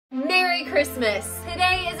Merry Christmas!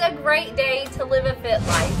 Today is a great day to live a fit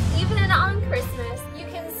life. Even on Christmas, you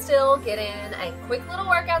can still get in a quick little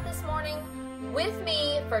workout this morning with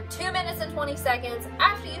me for 2 minutes and 20 seconds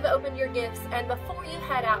after you've opened your gifts and before you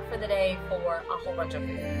head out for the day for a whole bunch of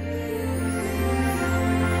food.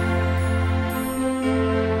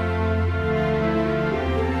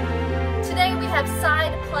 Today we have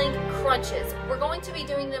side plank crunches. We're going to be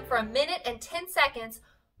doing them for 1 minute and 10 seconds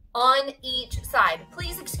on each side.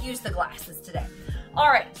 Please excuse the glasses today. All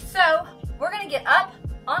right, so we're gonna get up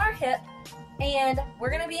on our hip and we're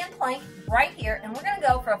gonna be in plank right here and we're gonna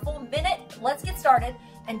go for a full minute, let's get started,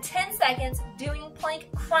 and 10 seconds doing plank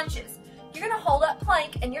crunches. You're gonna hold up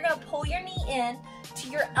plank and you're gonna pull your knee in to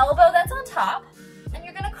your elbow that's on top and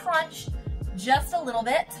you're gonna crunch just a little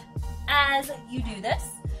bit as you do this.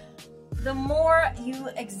 The more you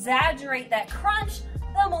exaggerate that crunch,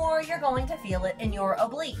 the more you're going to feel it in your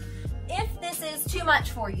oblique. If this is too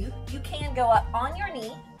much for you, you can go up on your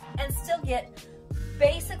knee and still get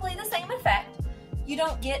basically the same effect. You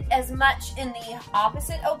don't get as much in the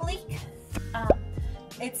opposite oblique.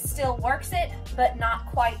 It still works it, but not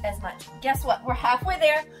quite as much. Guess what? We're halfway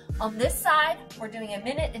there. On this side, we're doing 1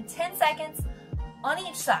 minute and 10 seconds on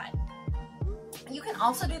each side. You can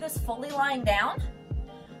also do this fully lying down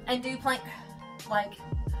and do plank like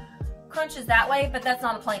crunches that way, but that's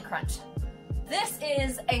not a plank crunch. This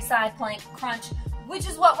is a side plank crunch, which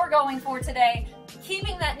is what we're going for today.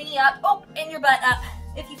 Keeping that knee up, and your butt up.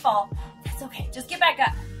 If you fall, that's okay, just get back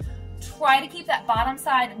up. Try to keep that bottom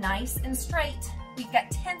side nice and straight. We've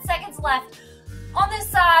got 10 seconds left on this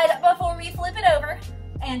side before we flip it over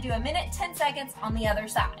and do 1 minute, 10 seconds on the other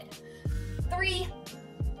side. 3,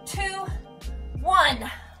 2,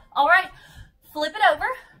 1. All right, flip it over.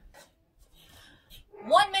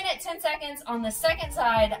 1 minute, 10 seconds on the second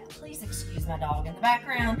side. Please excuse my dog in the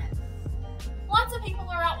background. Lots of people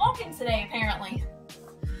are out walking today, apparently,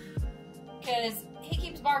 because he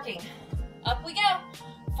keeps barking. Up we go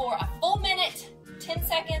for a full minute, 10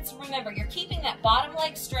 seconds. Remember, you're keeping that bottom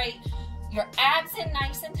leg straight, your abs in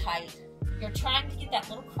nice and tight. You're trying to get that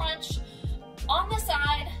little crunch on the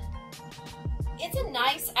side. It's a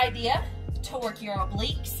nice idea to work your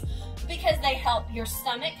obliques because they help your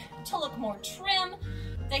stomach to look more trim.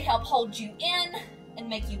 They help hold you in and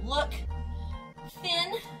make you look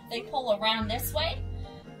thin. They pull around this way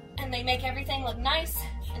and they make everything look nice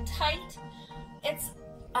and tight. It's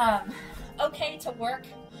okay to work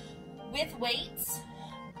with weights,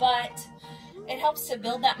 but it helps to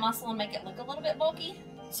build that muscle and make it look a little bit bulky.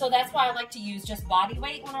 So that's why I like to use just body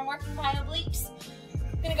weight when I'm working my obliques.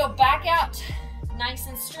 I'm gonna go back out nice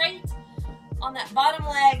and straight on that bottom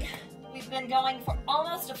leg. We've been going for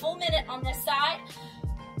almost a full minute on this side,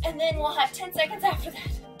 and then we'll have 10 seconds after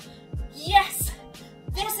that. Yes,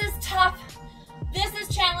 this is tough. This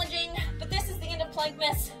is challenging, but this is the end of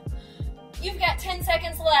Plankmas. You've got 10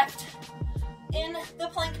 seconds left in the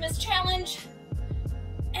Plankmas challenge,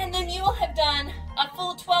 and then you will have done a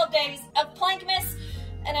full 12 days of Plankmas,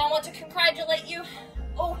 and I want to congratulate you.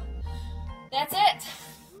 Oh, that's it.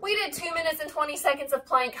 We did 2 minutes and 20 seconds of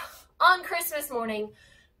plank on Christmas morning.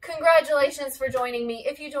 Congratulations for joining me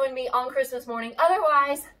if you joined me on Christmas morning.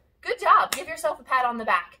 Otherwise, good job. Give yourself a pat on the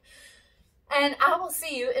back. And I will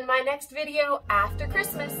see you in my next video after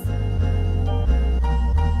Christmas.